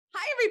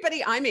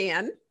everybody, I'm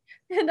Ann.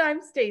 And I'm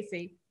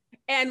Stacy.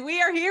 And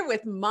we are here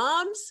with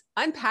Moms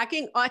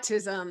Unpacking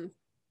Autism.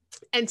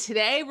 And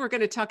today we're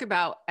going to talk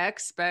about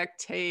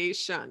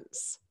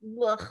expectations.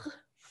 Ugh.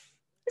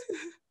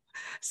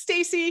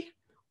 Stacy,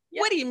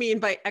 Yeah. what do you mean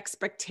by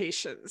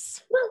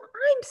expectations? Well,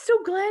 I'm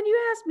so glad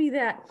you asked me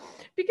that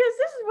because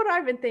this is what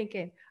I've been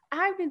thinking.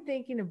 I've been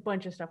thinking a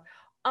bunch of stuff.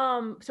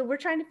 So we're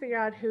trying to figure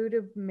out who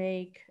to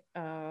make,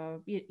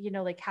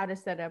 like how to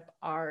set up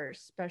our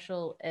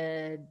special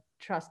ed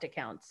trust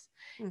accounts.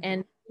 Mm-hmm.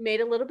 And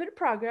made a little bit of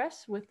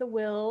progress with the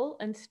will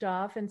and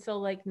stuff. And so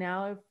like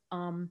now,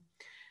 the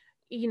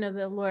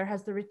lawyer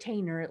has the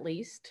retainer at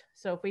least.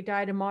 So if we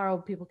die tomorrow,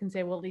 people can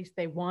say, well, at least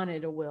they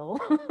wanted a will.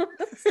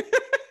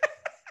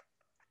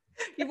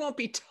 You won't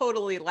be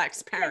totally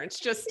lax parents,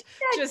 just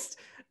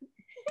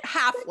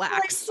half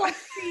lax. Like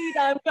speed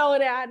I'm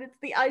going at. It's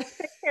the ice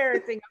pick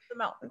parenting of the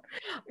mountain.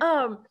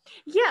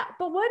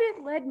 But what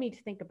it led me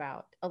to think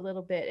about a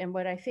little bit, and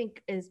what I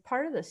think is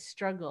part of the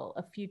struggle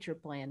of future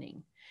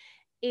planning,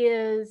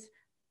 is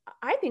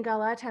I think a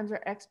lot of times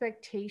our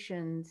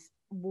expectations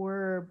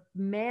were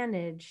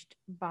managed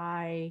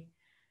by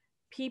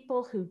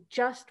people who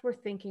just were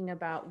thinking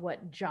about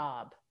what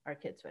job our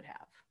kids would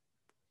have.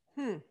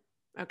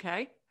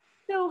 Okay.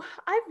 So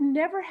I've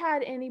never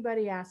had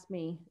anybody ask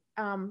me,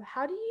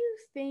 how do you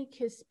think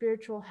his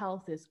spiritual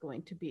health is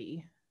going to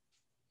be,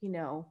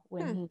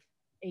 when he's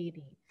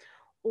 80?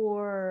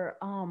 Or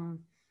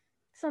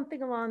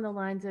something along the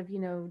lines of,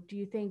 do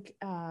you think,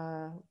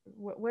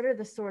 what are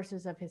the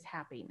sources of his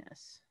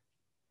happiness?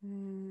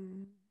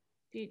 Do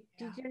you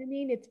know what I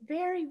mean? It's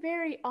very,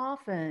 very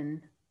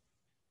often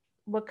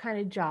what kind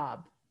of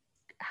job,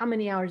 how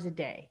many hours a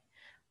day,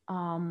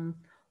 how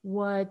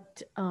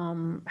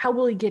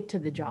will he get to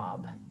the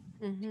job?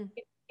 Mm-hmm.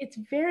 It's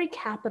very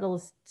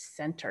capitalist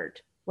centered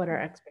what our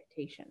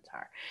expectations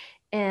are.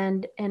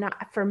 And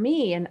for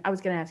me, and I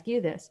was going to ask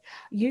you this,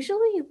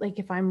 usually like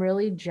if I'm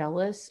really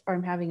jealous or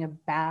I'm having a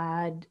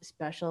bad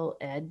special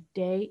ed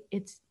day,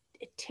 it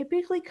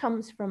typically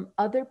comes from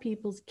other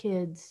people's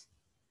kids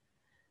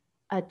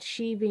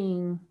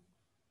achieving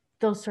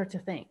those sorts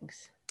of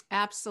things.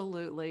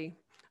 Absolutely.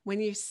 When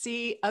you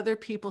see other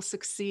people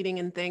succeeding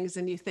in things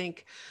and you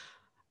think,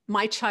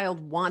 my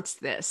child wants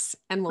this,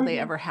 and will they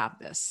ever have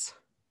this?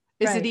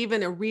 Is it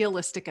even a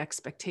realistic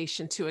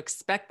expectation to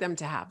expect them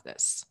to have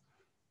this?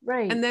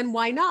 Right. And then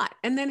why not?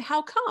 And then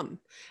how come?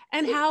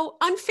 And how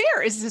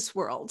unfair is this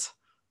world?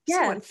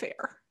 So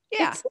unfair.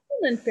 Yeah. It's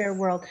an unfair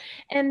world.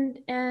 And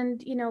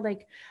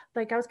like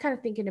I was kind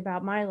of thinking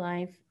about my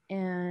life,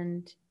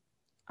 and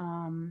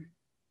I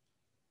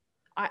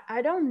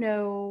don't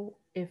know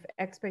if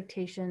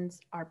expectations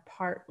are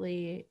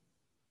partly,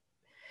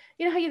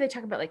 how they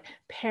talk about like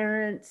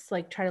parents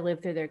like try to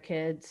live through their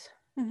kids.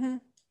 Mm-hmm.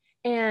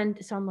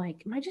 And so I'm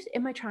like,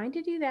 am I trying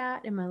to do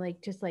that? Am I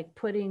like, just like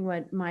putting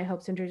what my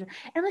hopes and dreams are?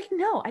 And I'm like,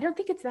 no, I don't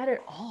think it's that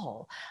at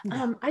all.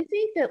 No. I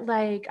think that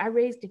like I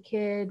raised a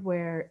kid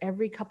where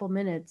every couple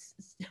minutes,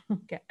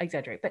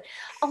 exaggerate, but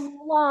a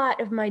lot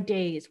of my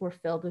days were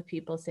filled with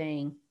people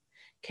saying,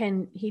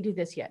 can he do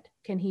this yet?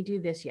 Can he do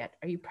this yet?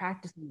 Are you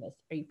practicing this?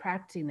 Are you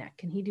practicing that?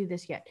 Can he do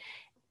this yet?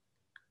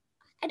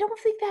 I don't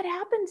think that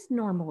happens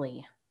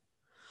normally.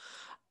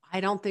 I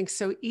don't think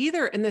so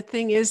either. And the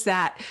thing is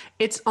that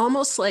it's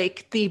almost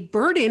like the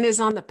burden is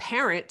on the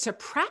parent to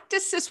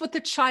practice this with the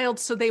child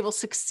so they will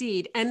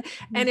succeed. And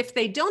if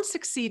they don't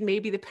succeed,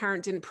 maybe the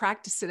parent didn't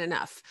practice it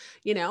enough,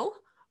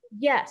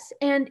 Yes.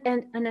 And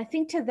I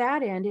think to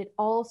that end, it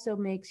also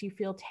makes you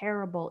feel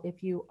terrible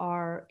if you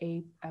are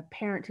a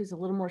parent who's a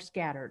little more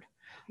scattered.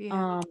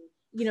 Yeah.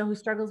 Who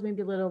struggles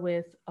maybe a little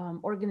with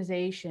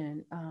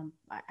organization.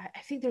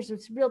 I think there's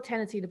this real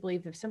tendency to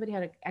believe if somebody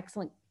had an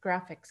excellent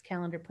graphics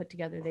calendar put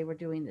together, they were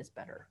doing this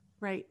better.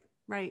 Right.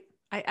 I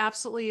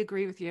absolutely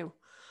agree with you.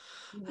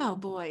 Yeah. Oh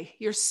boy,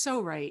 you're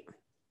so right.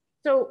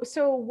 So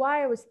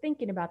why I was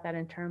thinking about that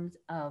in terms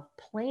of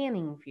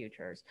planning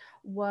futures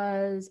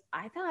was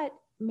I thought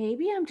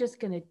maybe I'm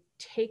just going to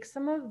take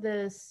some of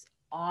this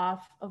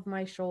off of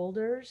my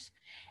shoulders,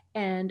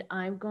 and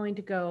I'm going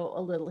to go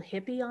a little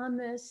hippie on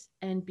this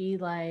and be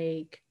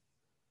like,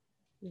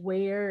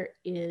 where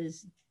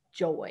is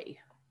joy?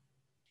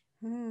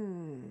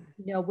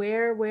 Where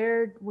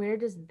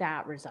does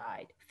that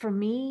reside? For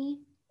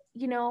me,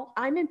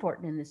 I'm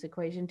important in this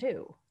equation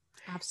too.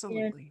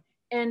 Absolutely.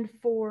 And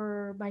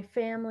for my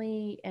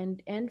family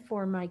and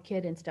for my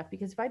kid and stuff,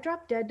 because if I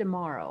drop dead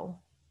tomorrow,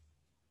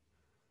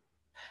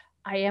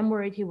 I am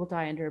worried he will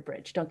die under a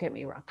bridge. Don't get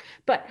me wrong.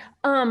 But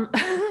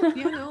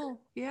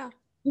yeah.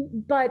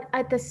 But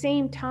at the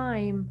same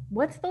time,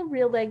 what's the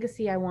real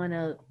legacy I want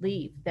to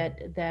leave?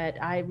 That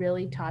I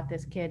really taught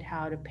this kid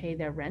how to pay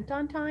their rent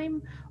on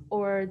time,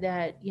 or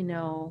that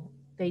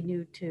they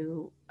knew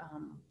to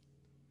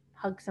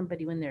hug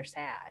somebody when they're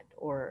sad.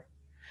 Or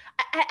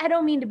I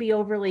don't mean to be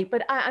overly,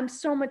 but I'm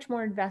so much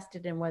more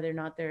invested in whether or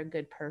not they're a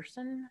good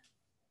person.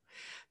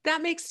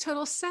 That makes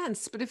total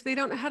sense. But if they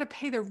don't know how to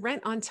pay their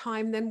rent on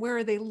time, then where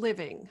are they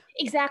living?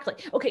 Exactly.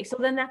 Okay. So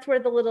then that's where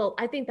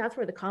I think that's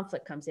where the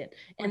conflict comes in.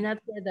 And Right.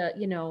 that's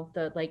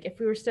where like, if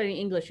we were studying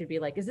English, it'd be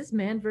like, is this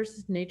man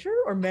versus nature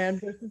or man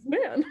versus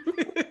man?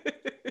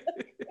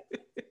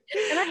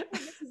 And I think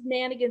this is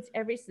man against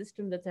every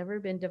system that's ever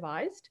been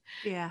devised.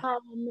 Yeah.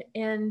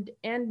 And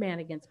man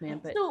against man.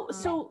 But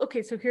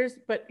okay, so here's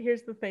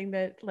the thing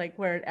that like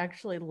where it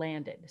actually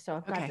landed. So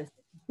I've got Okay. this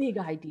big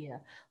idea,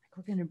 like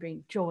we're gonna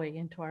bring joy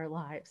into our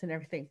lives and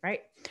everything,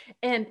 right?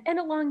 And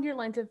along your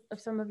lines of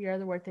some of your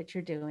other work that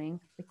you're doing,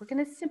 like we're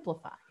gonna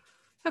simplify.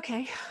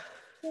 Okay.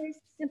 Very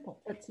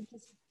simple. Let's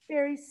just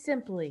very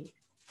simply.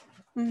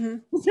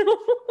 Mm-hmm. So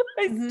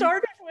I Mm-hmm.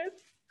 started with,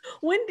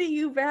 when do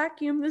you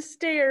vacuum the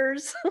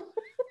stairs?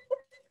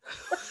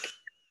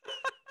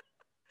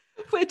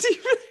 What do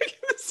you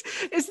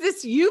is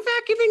this you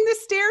vacuuming the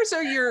stairs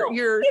or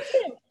you're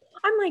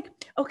I'm like,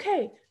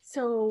 okay,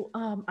 so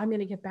I'm going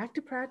to get back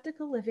to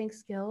practical living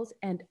skills.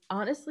 And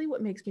honestly,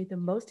 what makes me the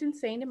most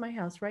insane in my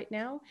house right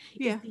now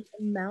is yeah. the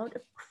amount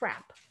of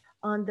crap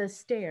on the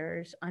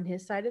stairs on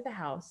his side of the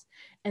house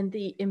and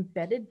the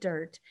embedded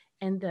dirt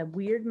and the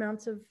weird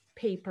amounts of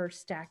paper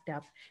stacked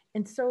up.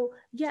 And so,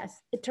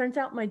 yes, it turns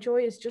out my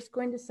joy is just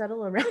going to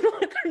settle around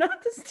whether or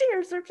not the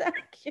stairs are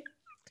vacuumed.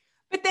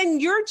 But then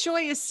your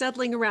joy is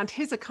settling around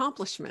his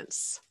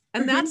accomplishments.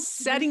 And that's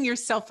setting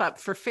yourself up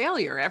for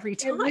failure every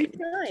time.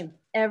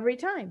 Every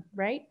time,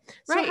 right?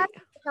 So Right.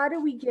 how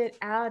do we get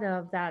out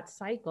of that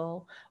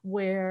cycle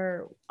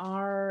where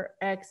our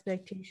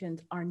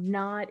expectations are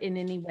not in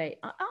any way,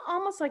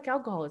 almost like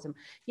alcoholism,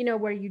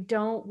 where you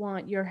don't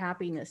want your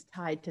happiness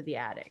tied to the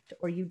addict,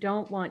 or you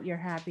don't want your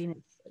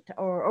happiness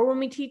or when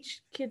we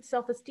teach kids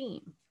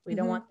self-esteem, we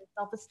don't want their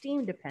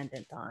self-esteem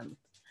dependent on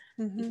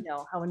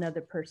how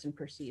another person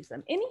perceives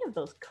them, any of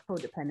those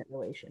codependent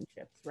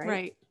relationships,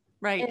 right?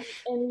 Right.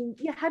 And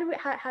yeah, how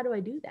do I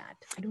do that?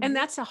 And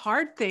that's a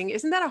hard thing.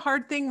 Isn't that a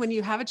hard thing when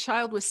you have a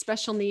child with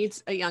special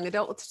needs, a young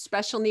adult with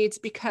special needs,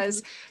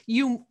 because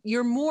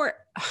you're more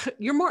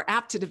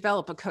apt to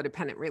develop a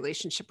codependent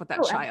relationship with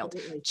that child,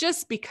 absolutely.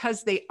 Just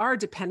because they are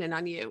dependent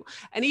on you.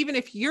 And even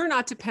if you're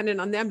not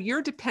dependent on them,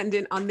 you're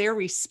dependent on their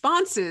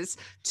responses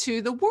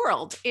to the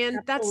world.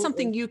 And that's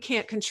something you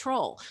can't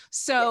control.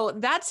 So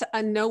that's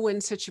a no-win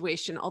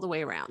situation all the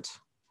way around.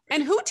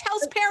 And who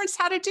tells parents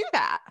how to do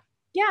that?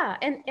 Yeah.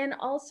 And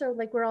also,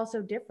 like, we're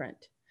also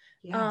different.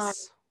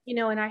 Yes.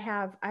 And I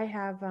have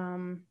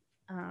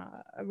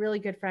a really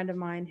good friend of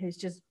mine who's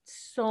just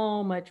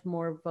so much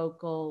more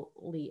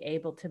vocally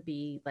able to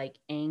be like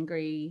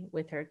angry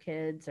with her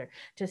kids, or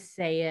to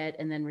say it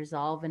and then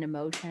resolve an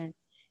emotion.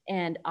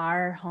 And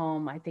our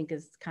home, I think,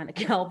 is kind of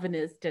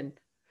Calvinist, and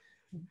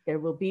there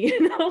will be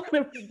no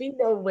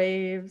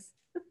waves.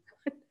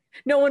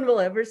 No one will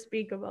ever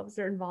speak above a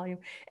certain volume.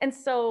 And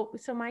so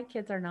my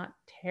kids are not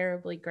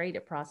terribly great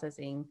at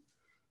processing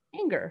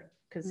anger,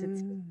 because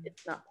it's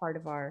not part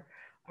of our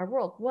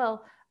world.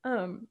 Well,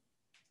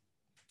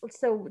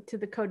 so to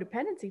the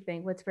codependency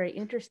thing, what's very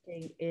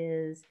interesting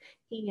is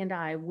he and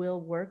I will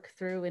work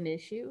through an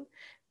issue,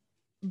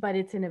 but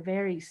it's in a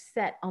very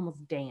set,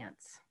 almost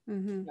dance.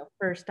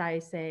 First I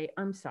say,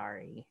 I'm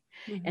sorry.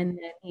 And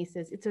then he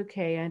says, it's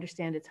okay. I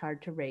understand it's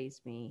hard to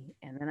raise me.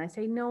 And then I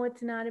say, no,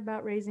 it's not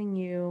about raising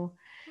you.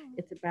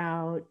 It's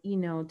about,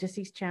 just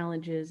these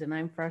challenges, and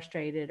I'm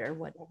frustrated or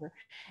whatever.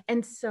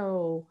 And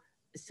so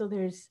it's a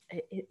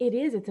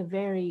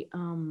very,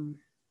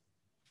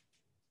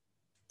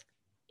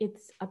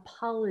 it's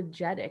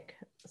apologetic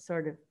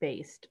sort of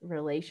based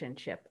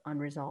relationship on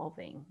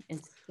resolving,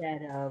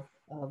 instead of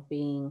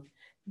being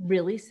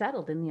really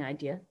settled in the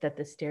idea that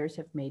the stairs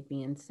have made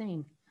me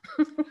insane.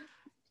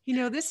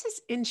 This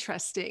is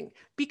interesting,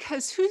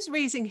 because who's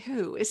raising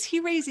who? Is he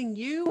raising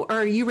you, or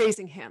are you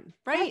raising him?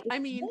 Right? I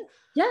mean,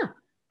 yeah.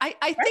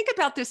 I think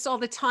about this all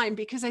the time,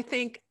 because I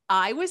think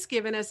I was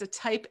given, as a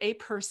type A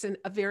person,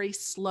 a very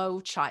slow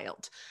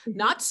child,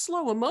 not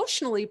slow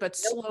emotionally, but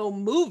slow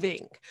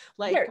moving,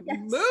 like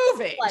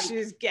moving.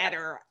 She's get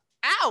her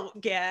out,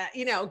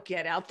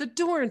 get out the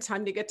door in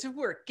time to get to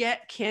work.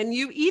 Can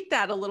you eat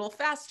that a little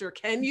faster?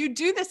 Can you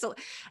do this?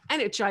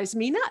 And it drives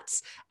me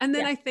nuts. And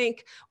then I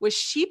think, was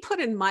she put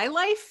in my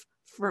life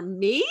for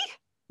me?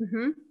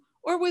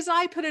 Or was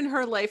I put in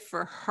her life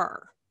for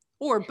her?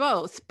 Or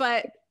both?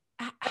 But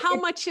how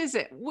much is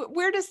it?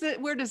 Where does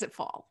it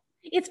fall?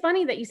 It's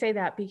funny that you say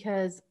that,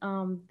 because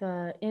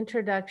the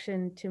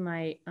introduction to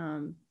my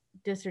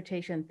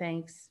dissertation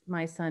thanks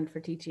my son for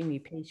teaching me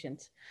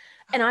patience.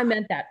 And I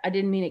meant that. I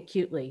didn't mean it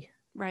cutely.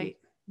 Right.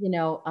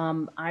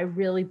 I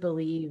really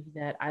believe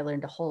that I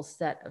learned a whole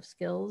set of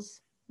skills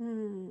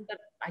that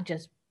I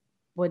just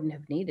wouldn't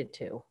have needed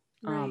to,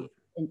 right.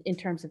 in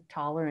terms of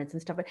tolerance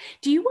and stuff. But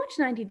do you watch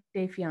 90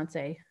 Day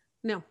Fiance?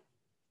 No.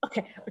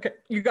 Okay.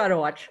 You got to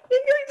watch.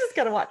 You just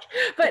got to watch.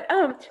 But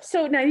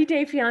so 90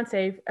 Day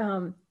Fiance,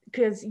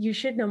 because you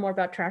should know more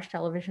about trash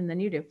television than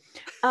you do.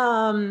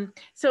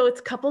 So it's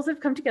couples have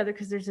come together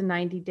because there's a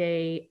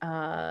 90-day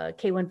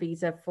K-1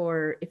 visa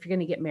for if you're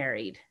going to get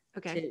married.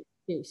 Okay.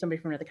 to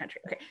somebody from another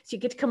country. Okay, so you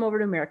get to come over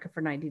to America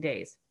for 90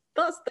 days.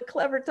 Thus the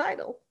clever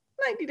title,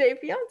 90 Day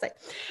Fiance.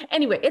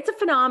 Anyway, it's a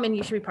phenomenon.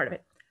 You should be part of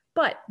it.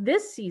 But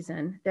this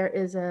season, there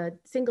is a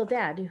single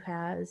dad who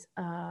has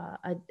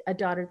a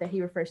daughter that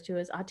he refers to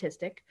as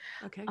autistic.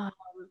 Okay.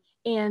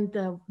 And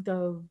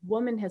the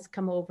woman has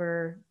come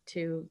over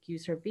to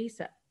use her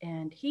visa.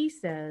 And he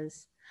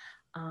says,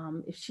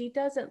 if she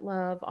doesn't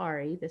love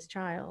Ari, this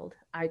child,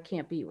 I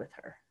can't be with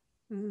her.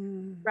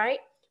 Right?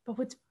 But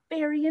what's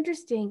very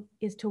interesting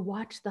is to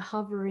watch the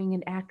hovering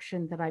in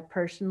action that I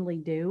personally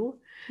do.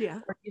 Yeah.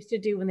 Or used to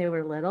do when they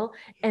were little,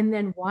 and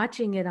then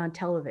watching it on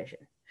television.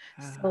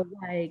 So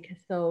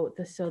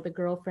the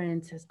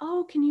girlfriend says,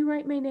 "Oh, can you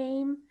write my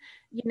name?"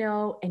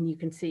 And you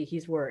can see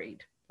he's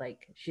worried.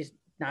 Like she's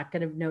not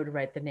going to know to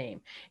write the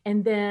name.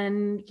 And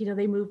then,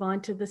 they move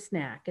on to the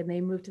snack and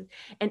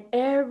and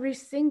every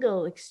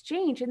single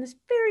exchange in this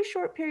very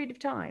short period of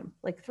time,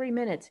 like 3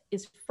 minutes,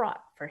 is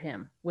fraught for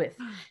him with,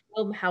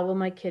 well, how will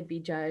my kid be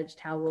judged?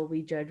 How will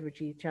we judge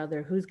with each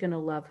other? Who's going to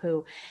love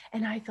who?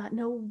 And I thought,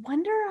 no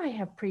wonder I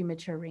have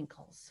premature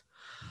wrinkles.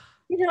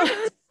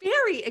 It's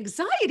very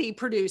anxiety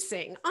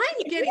producing.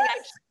 I'm getting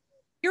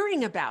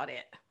hearing about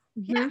it.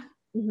 Mm-hmm. Yeah.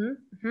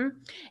 Mm-hmm.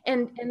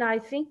 Mm-hmm. And I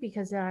think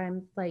because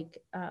I'm like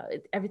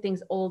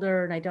everything's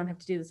older and I don't have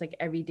to do this like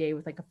every day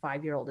with like a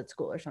 5-year-old at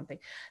school or something,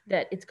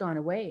 that it's gone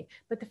away.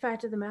 But the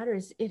fact of the matter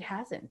is it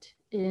hasn't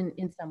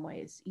in some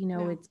ways.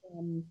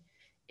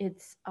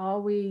 It's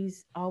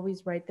always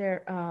right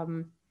there.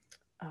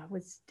 I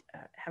was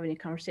having a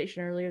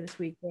conversation earlier this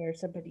week where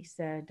somebody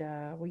said,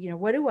 well,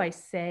 what do I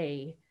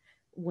say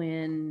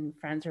when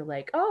friends are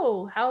like,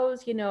 "Oh,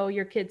 how's,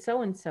 your kid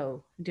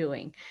so-and-so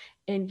doing?"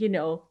 And,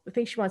 the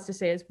thing she wants to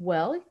say is,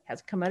 well, he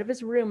hasn't come out of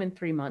his room in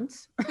 3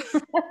 months. Thanks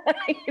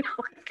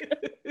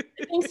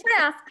for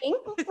asking.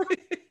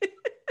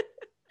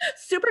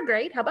 Super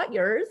great. How about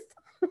yours?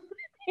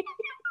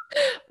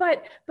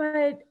 But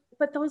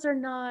those are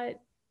not,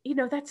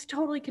 that's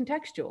totally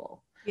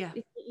contextual. Yeah.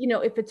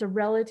 If it's a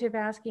relative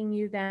asking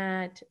you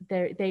that,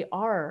 they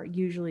are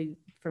usually,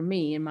 for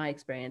me, in my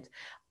experience,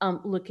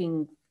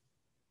 looking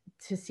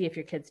to see if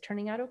your kid's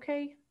turning out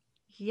okay.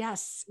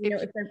 Yes. If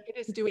your kid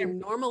is doing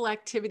normal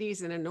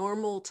activities in a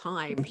normal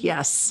time.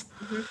 Yes.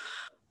 Mm-hmm.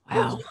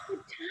 Wow.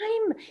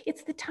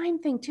 It's the time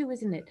thing too,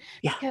 isn't it?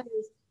 Yeah.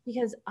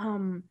 Because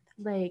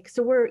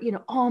so we're,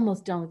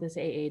 almost done with this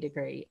AA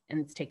degree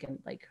and it's taken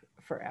like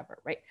forever.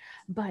 Right.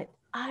 But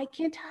I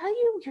can tell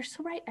you, you're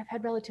so right. I've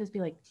had relatives be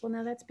like, well,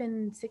 now that's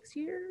been 6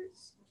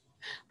 years.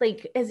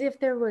 Like as if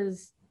there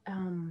was,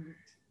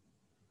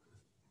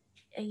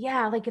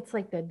 like it's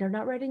like they're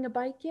not riding a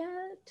bike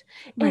yet.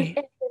 Right.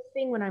 And the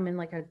thing when I'm in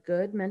like a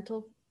good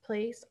mental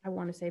place, I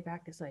want to say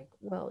back is like,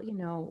 well,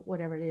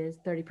 whatever it is,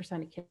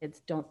 30% of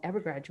kids don't ever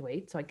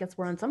graduate. So I guess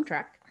we're on some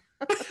track.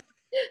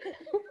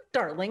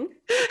 Darling.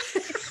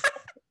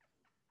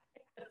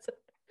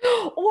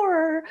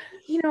 Or,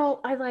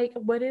 I like,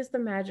 what is the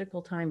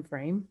magical time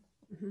frame?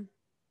 Mm-hmm.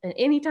 And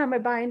anytime I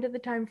buy into the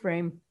time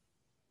frame,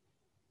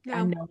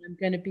 I know I'm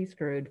going to be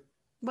screwed.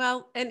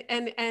 Well, and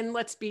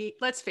let's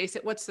face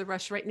it, what's the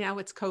rush right now?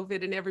 It's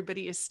COVID and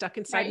everybody is stuck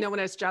inside. Right. No one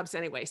has jobs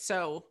anyway.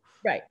 So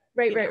right.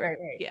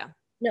 Yeah.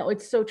 No,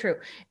 it's so true.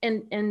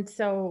 And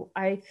so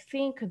I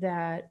think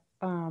that,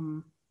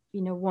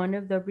 one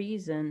of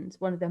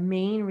the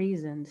main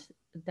reasons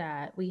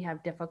that we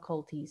have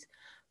difficulties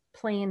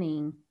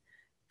planning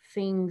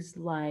things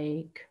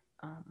like,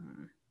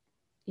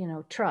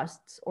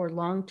 trusts or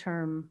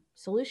long-term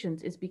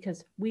solutions is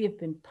because we have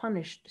been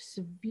punished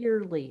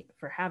severely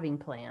for having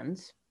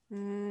plans.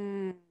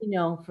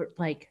 For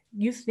like,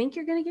 you think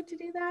you're going to get to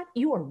do that?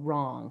 You are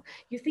wrong.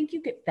 You think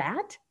you get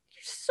that?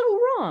 You're so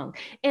wrong.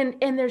 And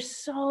there's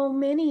so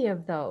many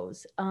of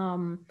those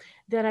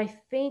that I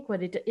think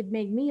it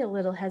made me a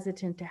little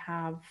hesitant to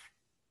have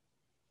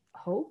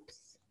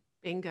hopes.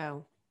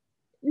 Bingo.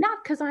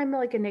 Not because I'm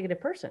like a negative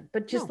person,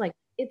 but just like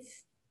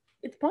it's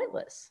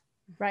pointless,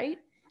 right?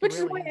 Which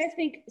is why I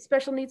think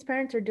special needs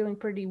parents are doing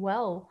pretty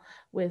well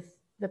with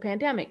the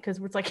pandemic, because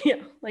it's like,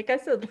 like I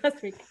said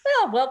last week,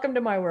 well, welcome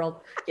to my world.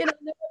 You don't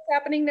know what's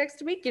happening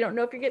next week. You don't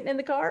know if you're getting in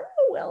the car.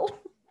 Oh, well.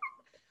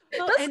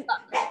 Stop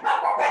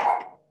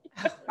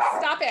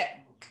it.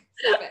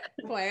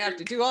 Boy, I have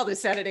to do all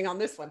this editing on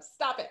this one.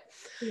 Stop it.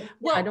 Yeah.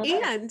 Well,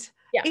 and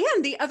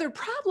the other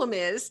problem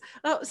is,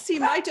 see,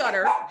 my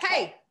daughter,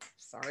 hey,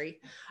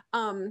 sorry.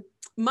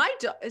 My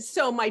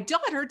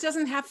daughter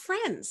doesn't have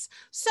friends.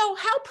 So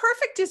how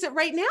perfect is it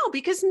right now?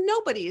 Because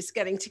nobody is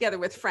getting together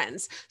with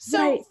friends.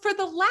 So for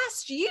the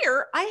last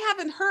year, I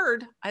haven't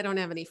heard, I don't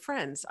have any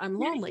friends. I'm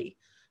lonely,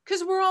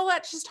 because we're all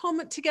at just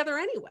home together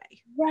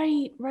anyway.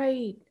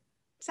 Right.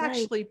 It's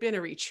actually been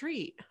a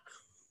retreat.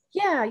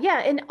 Yeah.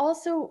 And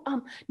also,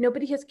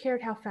 nobody has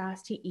cared how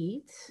fast he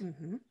eats.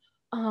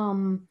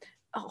 Mm-hmm.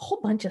 A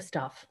whole bunch of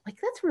stuff. Like,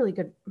 that's really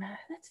good.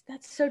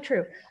 That's so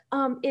true.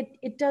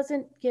 It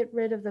doesn't get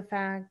rid of the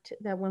fact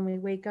that when we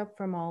wake up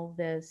from all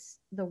this,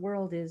 the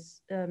world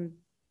is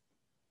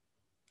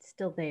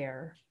still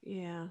there.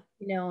 Yeah.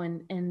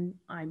 And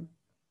I'm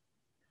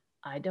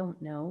I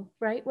don't know,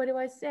 right? What do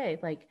I say?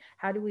 Like,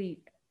 how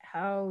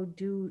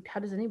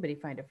does anybody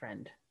find a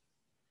friend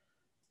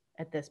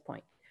at this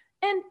point?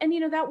 And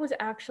that was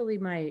actually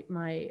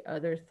my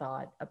other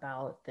thought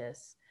about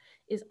this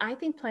is I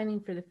think planning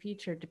for the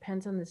future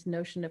depends on this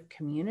notion of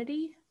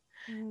community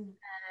Mm.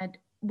 that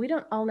we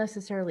don't all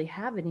necessarily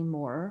have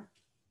anymore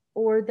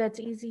or that's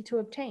easy to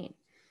obtain.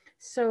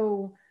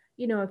 So,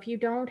 if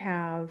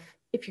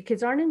your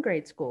kids aren't in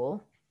grade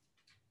school,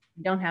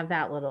 you don't have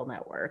that little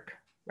network,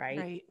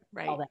 right?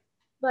 Right, All right. that.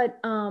 But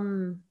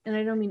and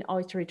I don't mean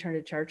always to return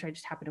to church. I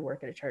just happen to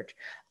work at a church.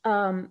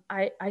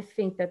 I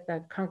think that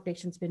the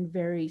congregation's been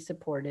very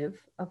supportive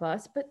of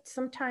us, but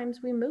sometimes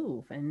we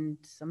move and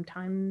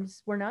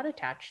sometimes we're not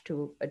attached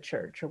to a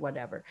church or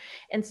whatever.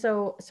 And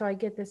so I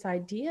get this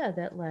idea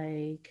that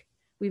like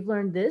we've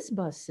learned this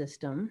bus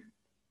system,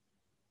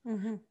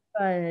 Mm-hmm.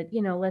 but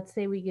let's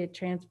say we get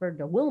transferred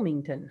to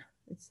Wilmington.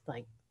 It's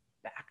like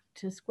back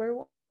to square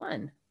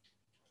one.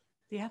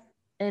 Yeah.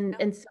 And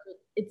so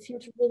it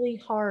seems really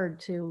hard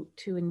to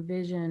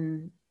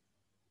envision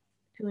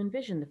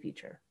the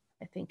future.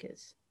 I think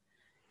is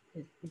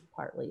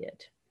partly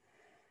it.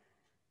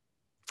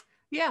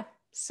 Yeah.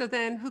 So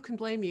then who can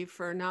blame you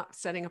for not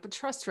setting up a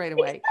trust right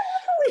away?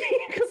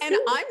 And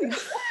Exactly.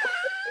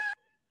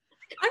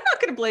 I'm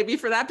not going to blame you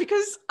for that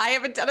because I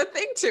haven't done a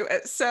thing to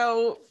it.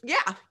 So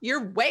yeah,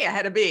 you're way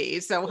ahead of me.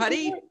 So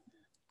honey,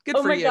 good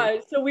Oh for my you. God.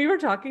 So we were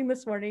talking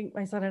this morning,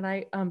 my son and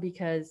I,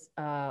 because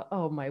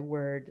oh my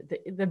word,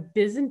 the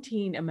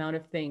Byzantine amount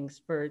of things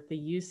for the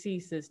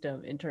UC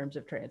system in terms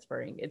of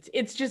transferring.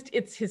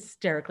 It's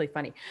hysterically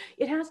funny.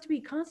 It has to be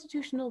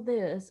constitutional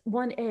this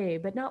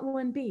 1A, but not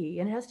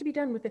 1B. And it has to be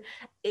done with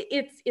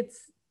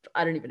it's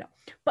I don't even know.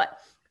 But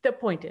the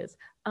point is,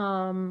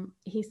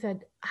 he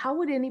said, how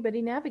would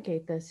anybody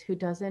navigate this who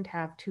doesn't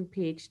have two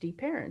PhD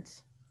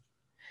parents?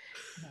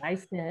 And I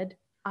said,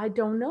 I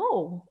don't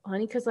know,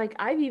 honey, because like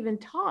I've even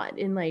taught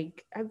and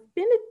like I've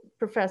been a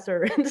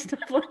professor and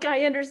stuff. Like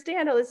I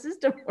understand how the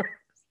system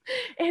works.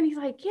 And he's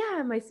like,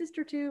 yeah, my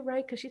sister too,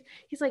 right? Because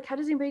he's like, how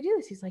does anybody do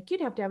this? He's like,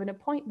 you'd have to have an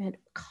appointment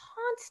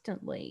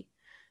constantly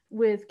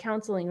with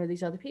counseling or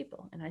these other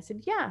people. And I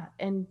said, yeah,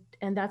 and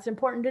that's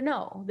important to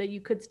know that you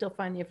could still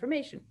find the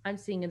information. I'm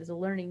seeing it as a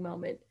learning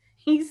moment.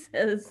 He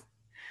says,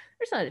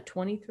 there's not a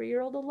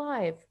 23-year-old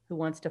alive who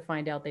wants to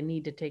find out they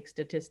need to take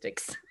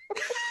statistics.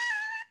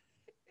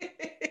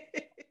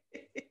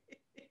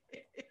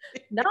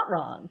 Not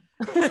wrong.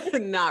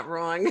 Not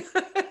wrong.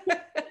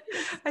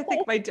 I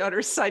think my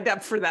daughter signed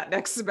up for that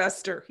next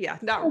semester. Yeah,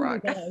 not Oh my wrong.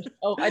 gosh.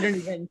 Oh, I don't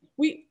even.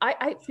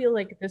 I feel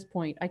like at this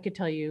point, I could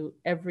tell you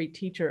every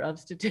teacher of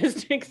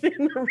statistics in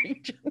the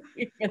region.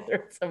 We've been through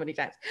it so many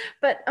times.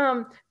 But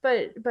I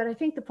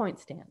think the point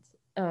stands.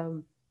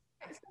 So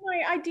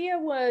my idea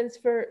was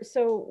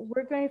so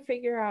we're going to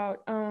figure out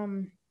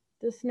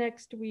this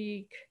next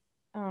week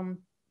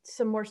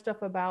some more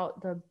stuff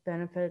about the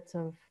benefits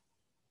of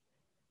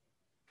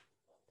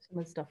some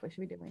of the stuff we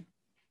should be doing.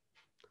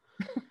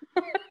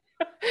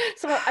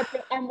 So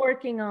I'm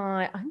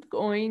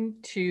going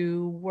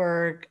to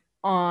work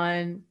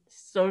on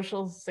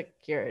Social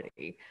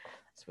Security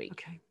this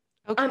week.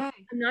 Okay. I'm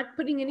not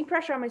putting any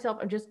pressure on myself.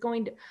 I'm just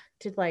going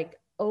to like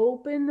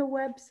open the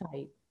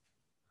website.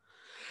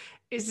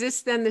 Is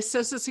this then the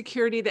Social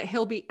Security that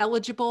he'll be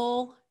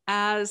eligible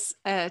as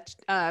a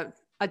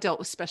adult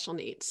with special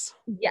needs?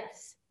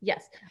 Yes.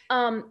 Yes.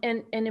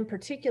 And in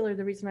particular,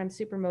 the reason I'm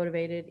super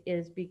motivated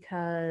is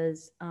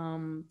because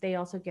they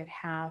also get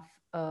half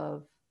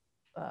of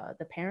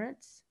the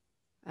parents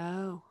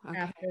Oh,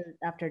 okay.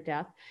 after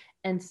death.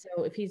 And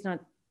so if he's not,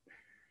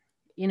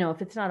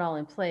 if it's not all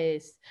in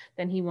place,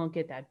 then he won't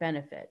get that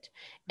benefit.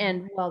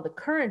 And while the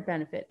current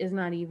benefit is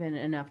not even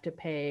enough to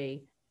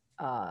pay,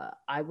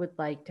 I would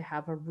like to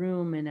have a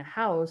room in a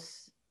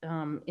house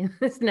in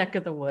this neck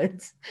of the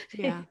woods.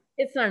 Yeah.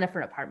 It's not enough for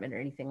an apartment or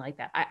anything like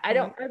that.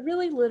 I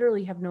really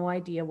literally have no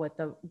idea what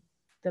the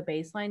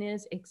baseline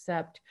is,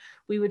 except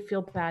we would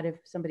feel bad if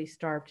somebody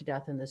starved to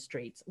death in the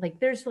streets. Like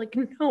there's like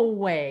no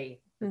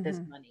way that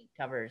this money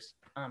covers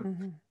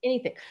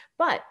anything,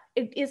 but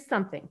it is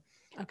something.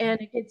 Okay.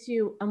 And it gets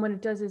you, and what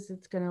it does is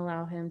it's going to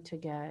allow him to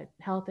get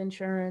health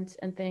insurance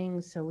and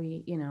things. So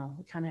we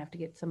kind of have to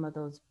get some of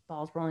those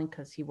balls rolling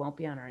because he won't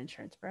be on our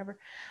insurance forever.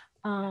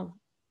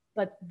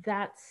 But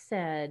that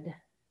said,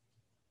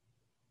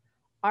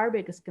 our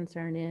biggest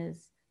concern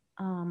is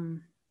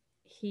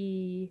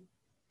he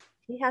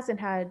hasn't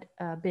had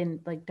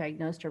been like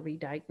diagnosed or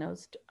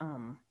re-diagnosed. He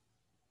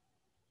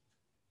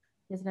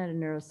hasn't had a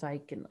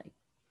neuropsych in like,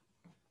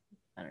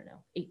 I don't know,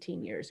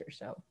 18 years or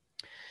so.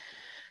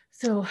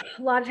 So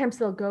a lot of times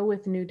they'll go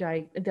with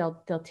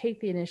they'll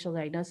take the initial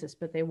diagnosis,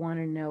 but they want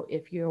to know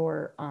if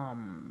you're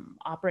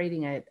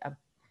operating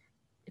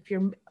if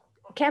you're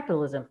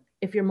capitalism,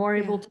 if you're more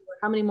able to work,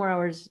 how many more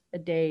hours a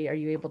day are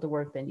you able to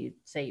work than you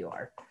say you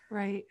are?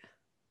 Right.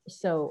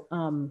 So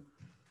I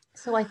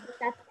think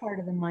that's part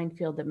of the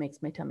minefield that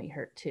makes my tummy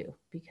hurt too,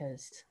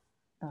 because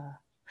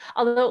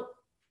although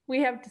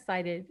we have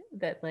decided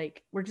that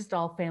like we're just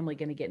all family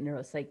going to get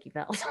neuropsych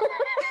evals.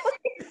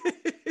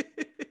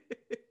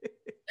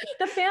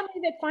 The family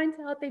that finds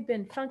out they've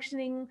been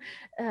functioning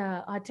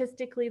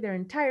autistically their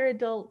entire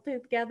adult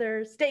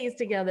together stays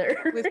together.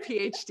 With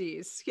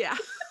PhDs. Yeah.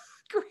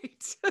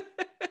 Great. Well,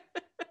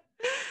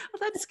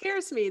 that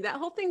scares me. That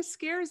whole thing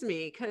scares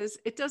me because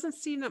it doesn't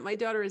seem that my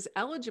daughter is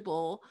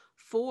eligible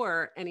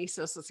for any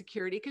Social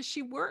Security because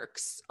she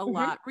works a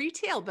lot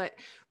retail, but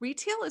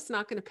retail is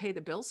not going to pay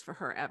the bills for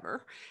her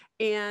ever.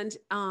 And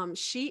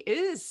she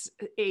is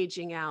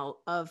aging out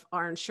of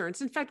our insurance.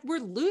 In fact, we're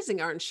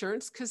losing our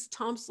insurance because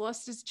Tom's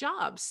lost his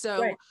job.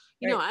 So,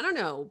 I don't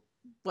know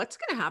what's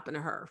going to happen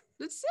to her.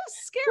 It's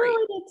just scary.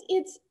 Well,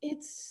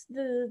 it's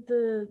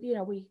the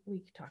we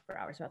could talk for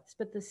hours about this,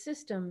 but the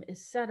system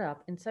is set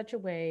up in such a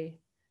way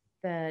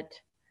that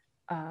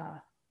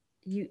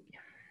you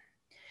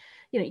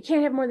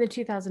can't have more than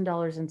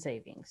 $2,000 in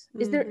savings.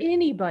 Is there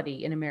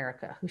anybody in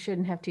America who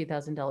shouldn't have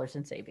 $2,000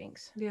 in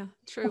savings? Yeah,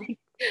 true.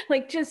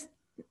 Anyway,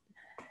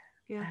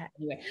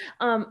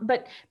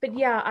 but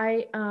yeah,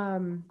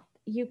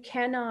 you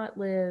cannot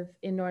live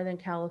in Northern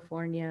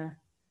California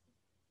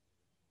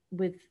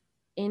with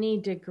any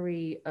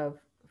degree of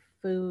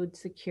food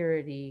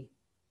security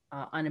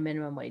on a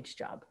minimum wage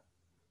job.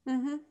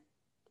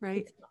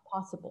 Right. It's not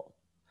possible.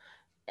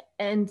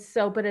 And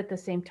so, but at the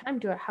same time,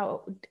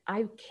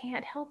 I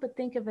can't help but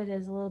think of it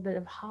as a little bit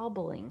of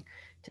hobbling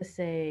to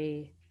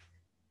say,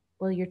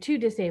 well, you're too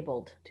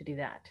disabled to do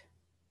that.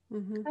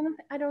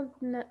 I don't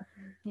know.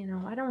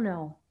 I don't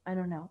know.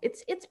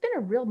 It's been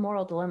a real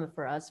moral dilemma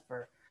for us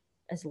for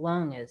as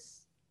long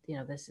as,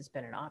 this has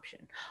been an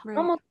option. Right.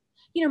 Almost,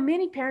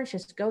 many parents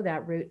just go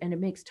that route, and it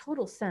makes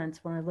total sense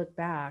when I look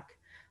back.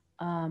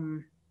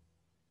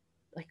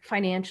 Like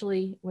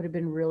financially would have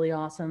been really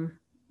awesome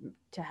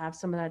to have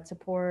some of that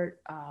support.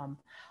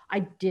 I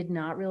did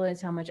not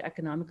realize how much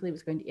economically it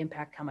was going to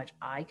impact how much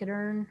I could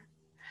earn.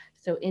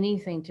 So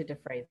anything to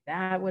defray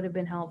that would have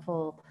been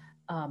helpful.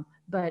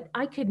 But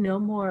I could no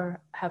more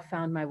have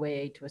found my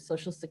way to a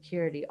Social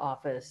Security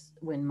office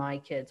when my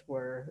kids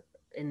were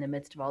in the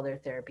midst of all their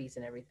therapies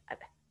and everything.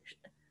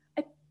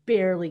 I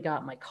barely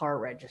got my car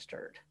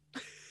registered.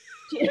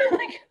 You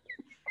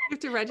have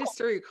to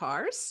register your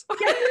cars?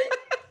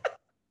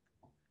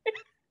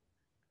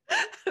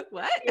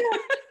 What? Yeah,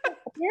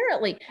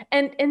 apparently.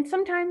 And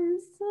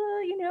sometimes,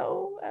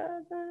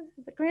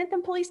 the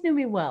Grantham police knew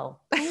me well.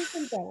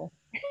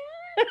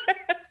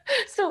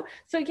 So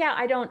yeah,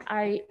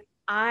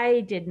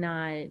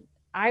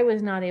 I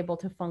was not able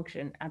to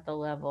function at the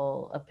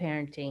level of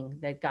parenting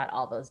that got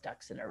all those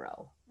ducks in a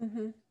row.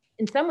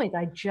 In some ways,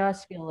 I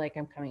just feel like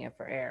I'm coming in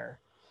for air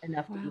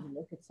enough to even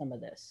look at some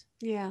of this.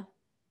 Yeah.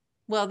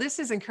 Well, this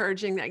is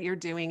encouraging that you're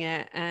doing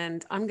it,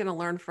 and I'm going to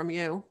learn from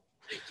you.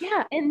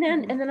 Yeah. And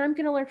then I'm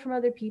going to learn from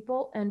other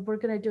people, and we're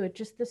going to do it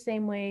just the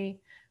same way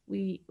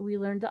we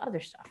learned the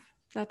other stuff.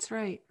 That's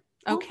right.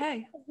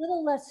 Okay. A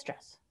little less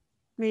stress.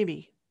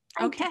 Maybe.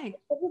 Okay.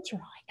 We'll try.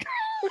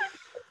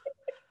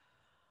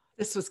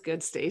 This was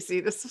good, Stacy.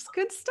 This was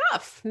good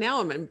stuff. Now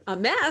I'm a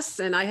mess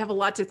and I have a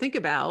lot to think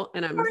about,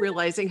 and I'm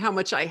realizing how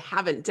much I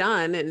haven't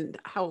done and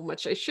how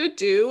much I should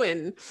do.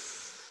 And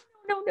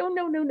No,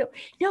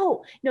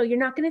 you're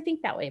not going to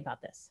think that way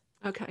about this.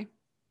 Okay.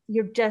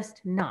 You're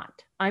just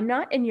not. I'm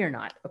not, and you're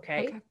not.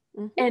 Okay.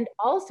 And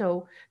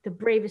also, the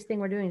bravest thing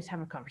we're doing is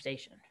having a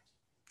conversation.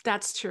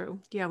 That's true.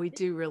 Yeah, we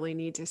do really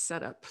need to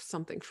set up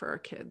something for our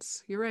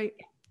kids. You're right.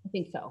 I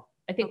think so.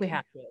 I think we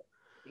have to,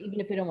 even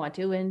if we don't want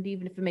to, and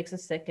even if it makes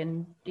us sick,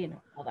 and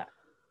all that.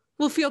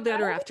 We'll feel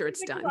better after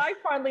it's done. I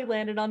finally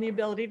landed on the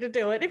ability to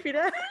do it. If you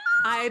don't.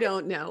 I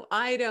don't know.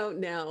 I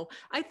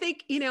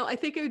think,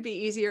 it would be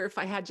easier if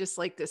I had just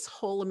like this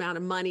whole amount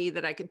of money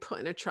that I could put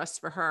in a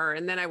trust for her,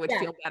 and then I would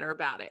feel better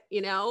about it.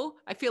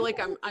 I feel like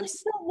I'm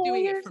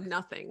doing it from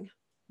nothing.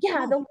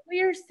 Yeah. The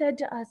lawyer said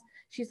to us,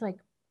 she's like,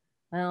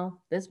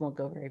 well, this won't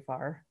go very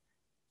far.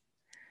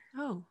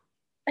 Oh.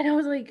 And I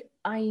was like,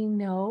 I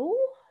know.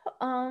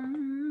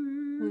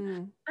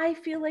 I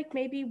feel like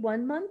maybe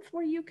 1 month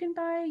where you can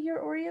buy your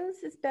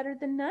Oreos is better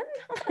than none.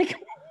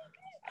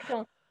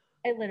 I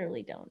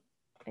literally don't.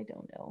 I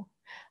don't know.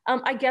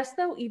 I guess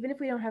though, even if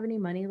we don't have any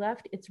money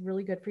left, it's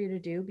really good for you to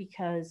do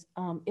because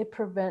it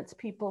prevents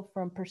people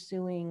from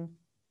pursuing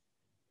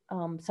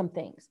some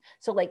things.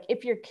 So like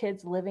if your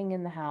kid's living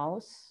in the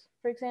house,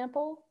 for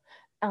example,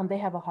 they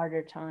have a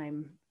harder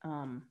time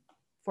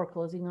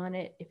foreclosing on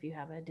it if you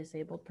have a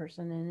disabled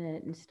person in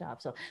it and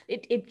stuff. So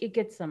it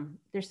gets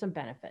there's some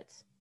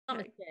benefits.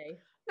 Namaste.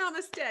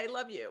 Namaste.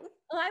 Love you.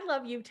 I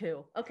love you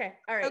too. Okay.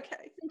 All right.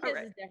 Okay. Some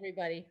kisses to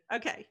everybody.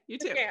 Okay. You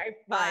too. Okay.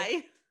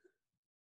 Bye.